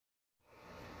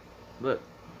But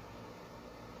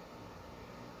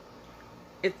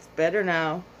it's better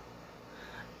now.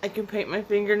 I can paint my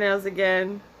fingernails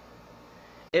again.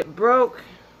 It broke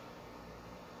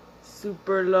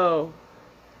super low,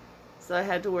 so I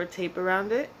had to wear tape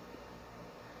around it.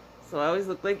 So I always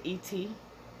looked like E.T.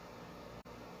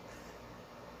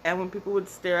 And when people would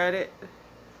stare at it,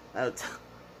 I'll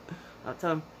tell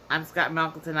them, I'm Scott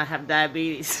Malcolmson, I have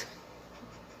diabetes.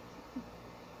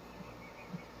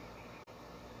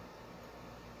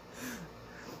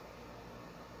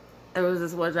 There was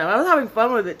this one time, I was having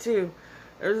fun with it too.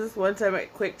 There was this one time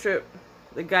at Quick Trip,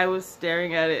 the guy was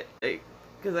staring at it, like,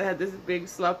 because I had this big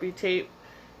sloppy tape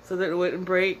so that it wouldn't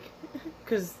break.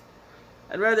 Because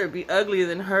I'd rather it be ugly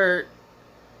than hurt.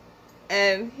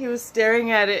 And he was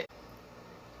staring at it,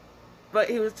 but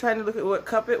he was trying to look at what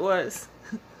cup it was.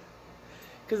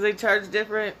 Because they charge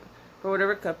different for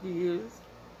whatever cup you use.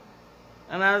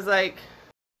 And I was like,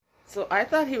 so I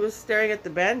thought he was staring at the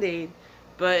Band-Aid,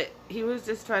 but he was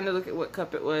just trying to look at what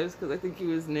cup it was, because I think he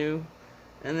was new.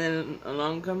 And then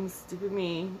along comes stupid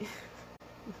me.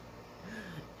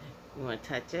 You want to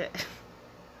touch it?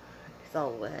 It's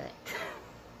all wet.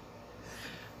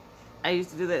 I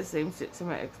used to do that same shit to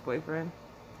my ex-boyfriend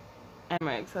and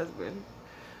my ex-husband.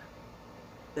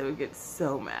 They would get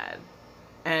so mad.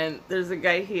 And there's a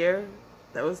guy here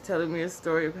that was telling me a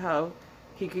story of how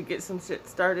he could get some shit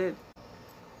started.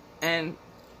 And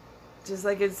just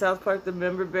like in South Park, the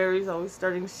member berries always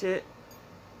starting shit.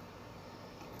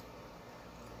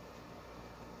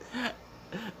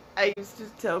 I used to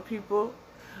tell people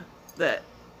that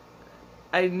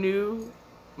I knew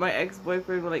my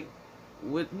ex-boyfriend like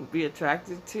wouldn't be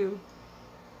attracted to,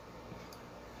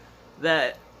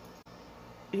 that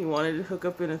he wanted to hook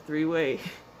up in a three-way,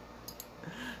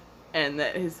 and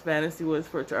that his fantasy was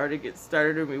for it to already get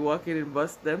started and we walk in and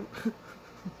bust them.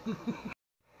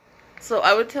 So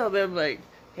I would tell them like,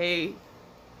 hey,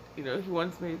 you know, he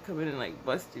wants me to come in and like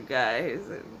bust you guys,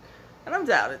 and I'm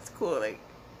down, it's cool, like,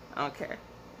 I don't care,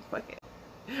 fuck it.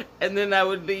 And then I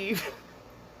would leave.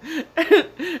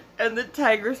 And the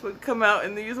tigers would come out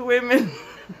and these women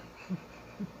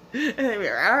and they'd be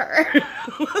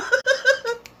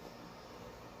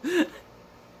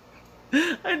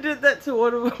I did that to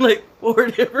one of them like 4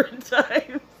 different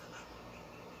times.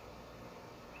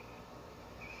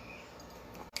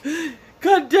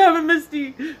 God damn it,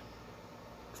 Misty,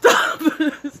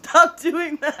 stop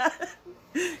doing that,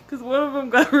 because one of them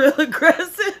got real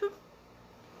aggressive.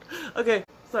 Okay,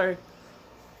 sorry.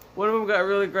 One of them got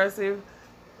real aggressive.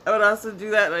 I would also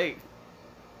do that, like,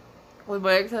 with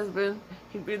my ex-husband.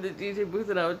 He'd be in the DJ booth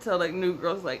and I would tell, like, new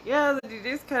girls, like, yeah, the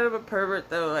DJ's kind of a pervert,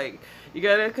 though. Like, you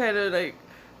gotta kind of, like,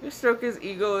 stroke his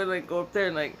ego and, like, go up there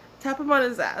and, like, tap him on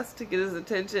his ass to get his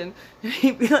attention. And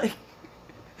he'd be like,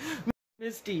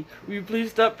 Misty, will you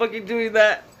please stop fucking doing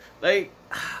that? Like,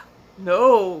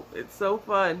 no, it's so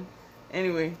fun.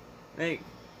 Anyway, like,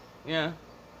 yeah,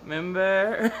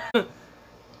 remember? I'm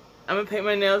gonna paint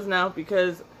my nails now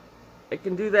because I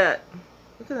can do that.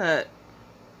 Look at that.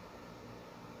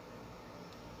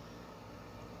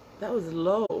 That was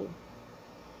low.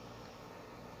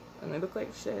 And they look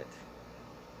like shit.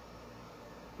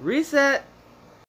 Reset.